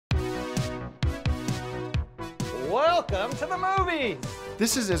Welcome to the movies!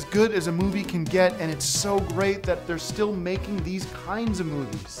 This is as good as a movie can get, and it's so great that they're still making these kinds of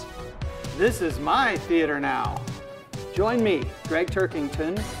movies. This is my theater now. Join me, Greg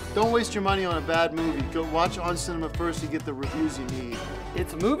Turkington. Don't waste your money on a bad movie. Go watch On Cinema first to get the reviews you need.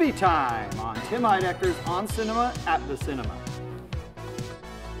 It's movie time on Tim Heidecker's On Cinema at the Cinema.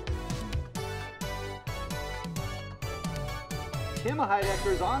 Tim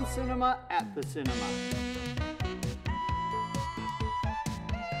Heidecker's On Cinema at the Cinema.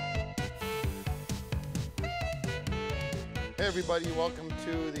 Hey everybody, welcome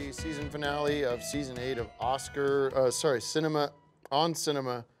to the season finale of season 8 of Cinema On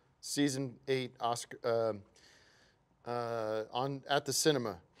Cinema, season 8 Oscar at the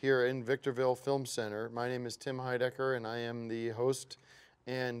Cinema here in Victorville Film Center. My name is Tim Heidecker and I am the host,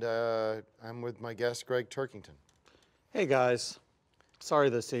 and I'm with my guest Greg Turkington. Hey guys,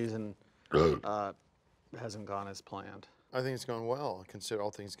 sorry the season hasn't gone as planned. I think it's gone well,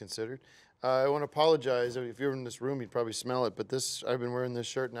 all things considered. I want to apologize. If you were in this room, you'd probably smell it, but I've been wearing this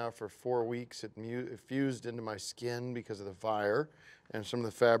shirt now for 4 weeks. It fused into my skin because of the fire, and some of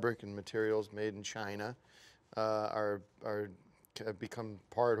the fabric and materials made in China have become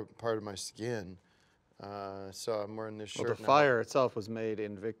part of my skin. So I'm wearing this shirt now. Well, the fire itself was made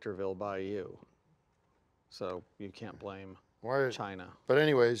in Victorville by you, so you can't blame China. But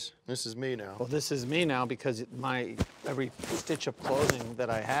anyways, this is me now. Well, this is me now because every stitch of clothing that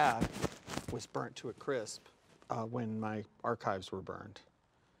I had was burnt to a crisp when my archives were burned.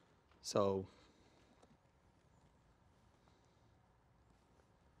 So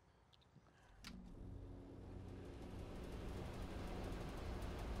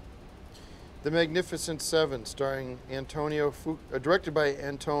The Magnificent Seven, starring directed by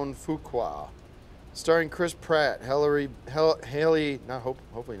Antoine Fuqua, starring Chris Pratt, Haley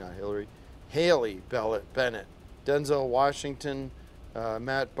Bennett, Denzel Washington,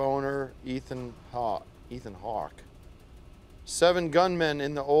 Matt Boner, Ethan Hawke. 7 gunmen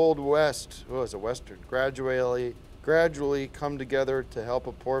in the Old West, it's a Western, gradually come together to help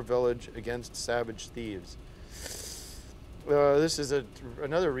a poor village against savage thieves. This is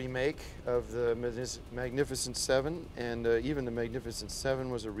another remake of the Magnificent Seven, and even the Magnificent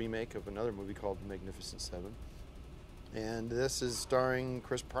Seven was a remake of another movie called The Magnificent Seven. And this is starring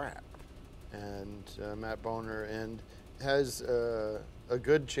Chris Pratt and Matt Boner, and has a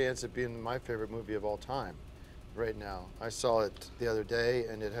good chance at being my favorite movie of all time right now. I saw it the other day,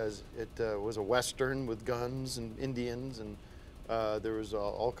 and it was a Western with guns and Indians, and there was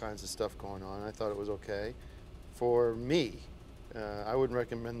all kinds of stuff going on. I thought it was okay. For me, I wouldn't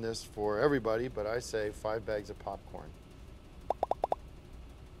recommend this for everybody, but I say 5 bags of popcorn.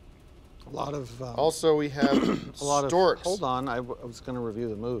 a lot of Also, we have Storks. Hold on, I was going to review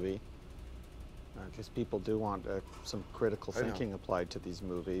the movie because people do want some critical thinking applied to these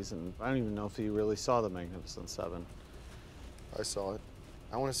movies, and I don't even know if you really saw The Magnificent Seven. I saw it.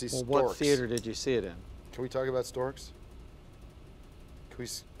 I want to see Storks. What theater did you see it in? Can we talk about Storks? Can we?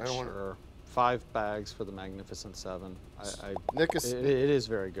 I don't want to. 5 bags for The Magnificent Seven. It is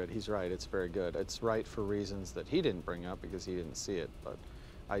very good. He's right. It's very good. It's right for reasons that he didn't bring up because he didn't see it, but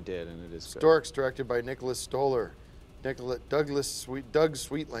I did, and it is good. Storks, directed by Nicholas Stoller. Doug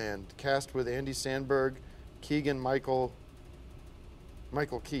Sweetland, cast with Andy Samberg, Michael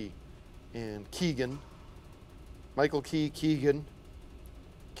Key, and Keegan. Michael Key, Keegan,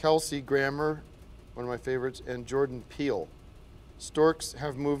 Kelsey Grammer, one of my favorites, and Jordan Peele. Storks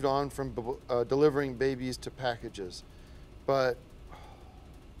have moved on from delivering babies to packages, but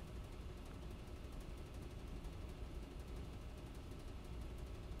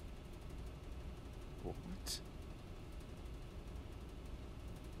what?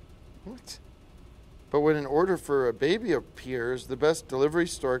 But when an order for a baby appears, the best delivery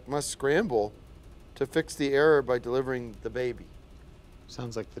stork must scramble to fix the error by delivering the baby.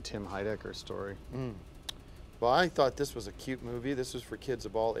 Sounds like the Tim Heidecker story. Well, I thought this was a cute movie. This was for kids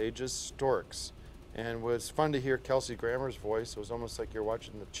of all ages, Storks. And it was fun to hear Kelsey Grammer's voice. It was almost like you're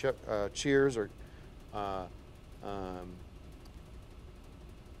watching the Cheers or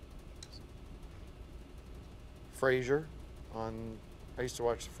Frasier. I used to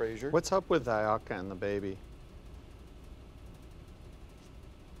watch Frasier. What's up with Ayaka and the baby?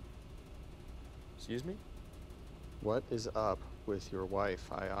 Excuse me? What is up with your wife,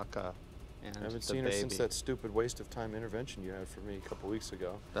 Ayaka? And I haven't seen her since that stupid waste of time intervention you had for me a couple weeks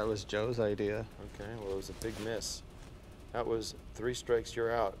ago. That was Joe's idea. Okay, well, it was a big miss. That was 3 strikes,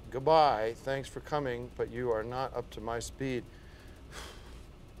 you're out. Goodbye, thanks for coming, but you are not up to my speed.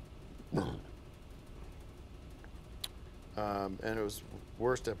 And it was the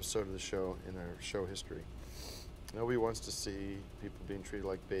worst episode of the show in our show history. Nobody wants to see people being treated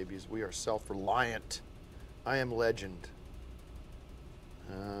like babies. We are self-reliant. I am legend.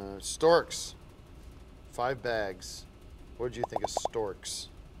 Storks. 5 bags. What did you think of Storks?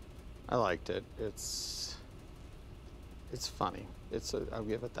 I liked it. It's funny. I'll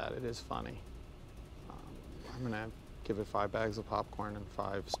give it that. It is funny. I'm gonna give it 5 bags of popcorn and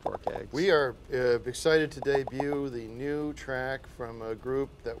 5 stork eggs. We are excited to debut the new track from a group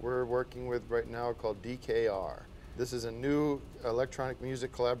that we're working with right now called DKR. This is a new electronic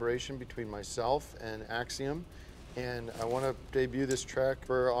music collaboration between myself and Axiom. And I want to debut this track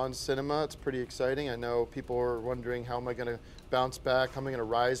for On Cinema. It's pretty exciting. I know people are wondering, how am I going to bounce back? How am I going to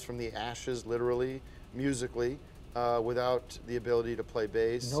rise from the ashes, literally, musically, without the ability to play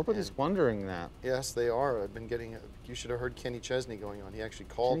bass? Nobody's wondering that. Yes, they are. I've been getting, you should have heard Kenny Chesney going on. He actually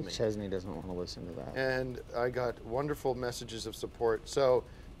called me. Kenny Chesney doesn't want to listen to that. And I got wonderful messages of support. So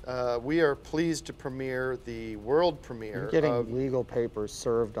we are pleased to premiere the world premiere. You're getting legal papers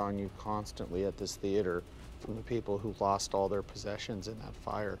served on you constantly at this theater from the people who lost all their possessions in that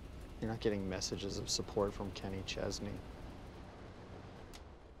fire. You're not getting messages of support from Kenny Chesney.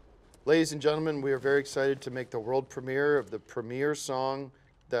 Ladies and gentlemen, we are very excited to make the world premiere of the premiere song,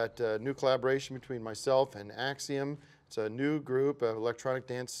 that new collaboration between myself and Axiom. It's a new group of electronic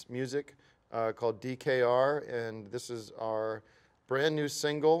dance music called DKR, and this is our brand new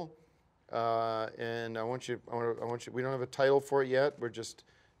single. And I want you, we don't have a title for it yet. We're just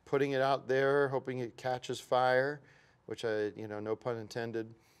putting it out there, hoping it catches fire, which no pun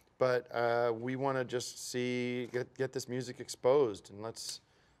intended. But we want to just get this music exposed, and let's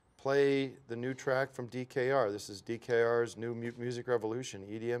play the new track from DKR. This is DKR's new music revolution,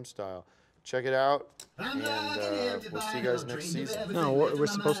 EDM style. Check it out, and we'll see you guys next season. No, we're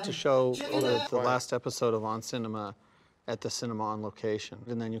supposed to show the last episode of On Cinema at the cinema on location,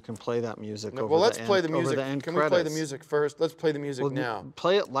 and then you can play that music over let's the play end, the music. over the end Can credits. we play the music first? Let's play the music now.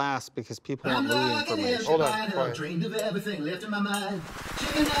 Play it last because people want movie information. Hold on, quiet. Dreamed of everything left in my mind.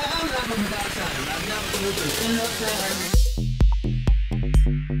 Checking out, I'm on the backside, I'm not the first time.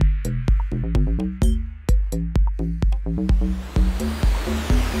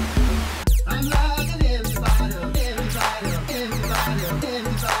 I'm like an empty bottle, empty bottle, empty bottle, empty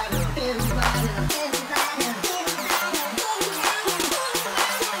bottle, empty bottle.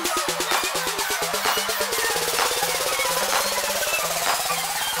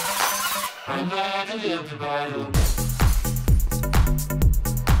 I'm like an empty bottle.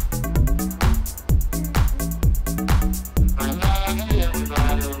 I'm like an empty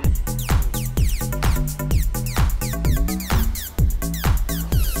bottle.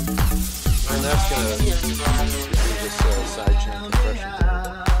 And that's gonna do this side chain compression thing.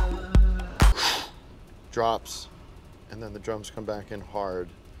 Drops, and then the drums come back in hard.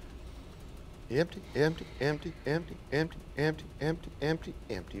 Empty, empty, empty, empty, empty, empty, empty, empty,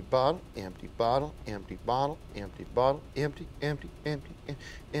 empty bottle, empty bottle, empty bottle, empty bottle, empty, empty, empty, empty,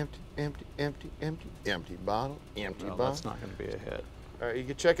 empty, empty, empty, empty bottle, empty bottle. That's not going to be a hit. All right, you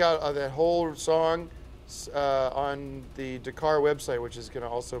can check out that whole song on the Dakar website, which is going to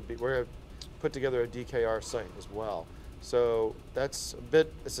also be, we're going to put together a DKR site as well. So that's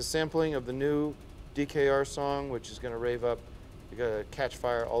it's a sampling of the new DKR song, which is going to rave up. You're going to catch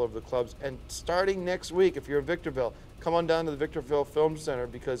fire all over the clubs. And starting next week, if you're in Victorville, come on down to the Victorville Film Center,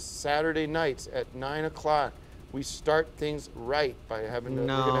 because Saturday nights at 9 o'clock, we start things right by having we're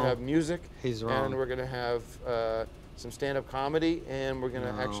going to have music. He's wrong. And we're going to have some stand-up comedy, and we're going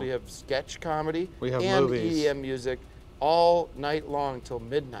to actually have sketch comedy and movies. EDM music all night long till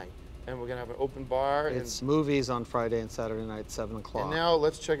midnight. And we're going to have an open bar. It's movies on Friday and Saturday night, 7 o'clock. And now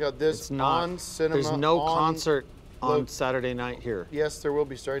let's check out this On Cinema. There's no concert on Saturday night here. Yes, there will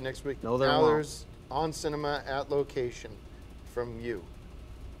be starting next week. No, there now won't. There's On Cinema at location from you.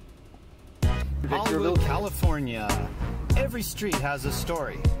 Hollywood, California. Every street has a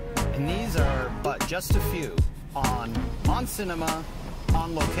story, and these are but just a few on Cinema,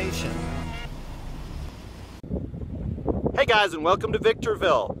 on location. Hey guys, and welcome to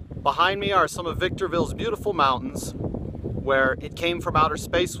Victorville. Behind me are some of Victorville's beautiful mountains, where It Came From Outer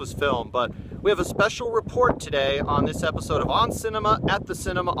Space was filmed, but we have a special report today on this episode of On Cinema at the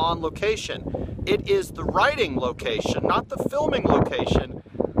Cinema on Location. It is the writing location, not the filming location,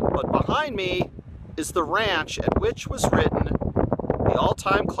 but behind me is the ranch at which was written the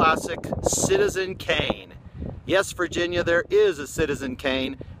all-time classic Citizen Kane. Yes, Virginia, there is a Citizen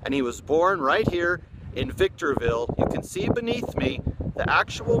Kane, and he was born right here in Victorville. You can see beneath me the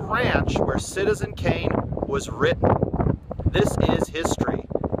actual ranch where Citizen Kane was written. This is history.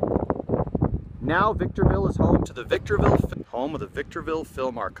 Now Victorville is home of the Victorville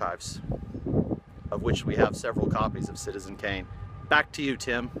Film Archives. of which we have several copies of Citizen Kane. Back to you,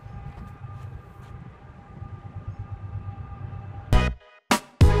 Tim.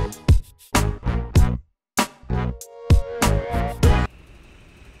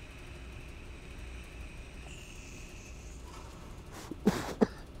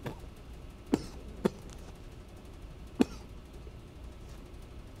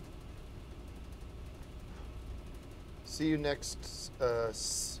 See you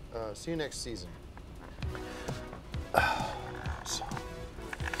next season. So,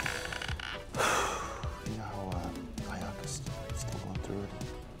 you know how Ayaka's still going through it?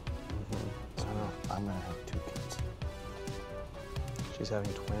 So I'm gonna have 2 kids. She's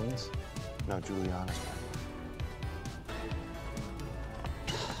having twins? No, Juliana's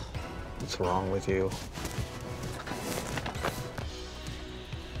What's wrong with you?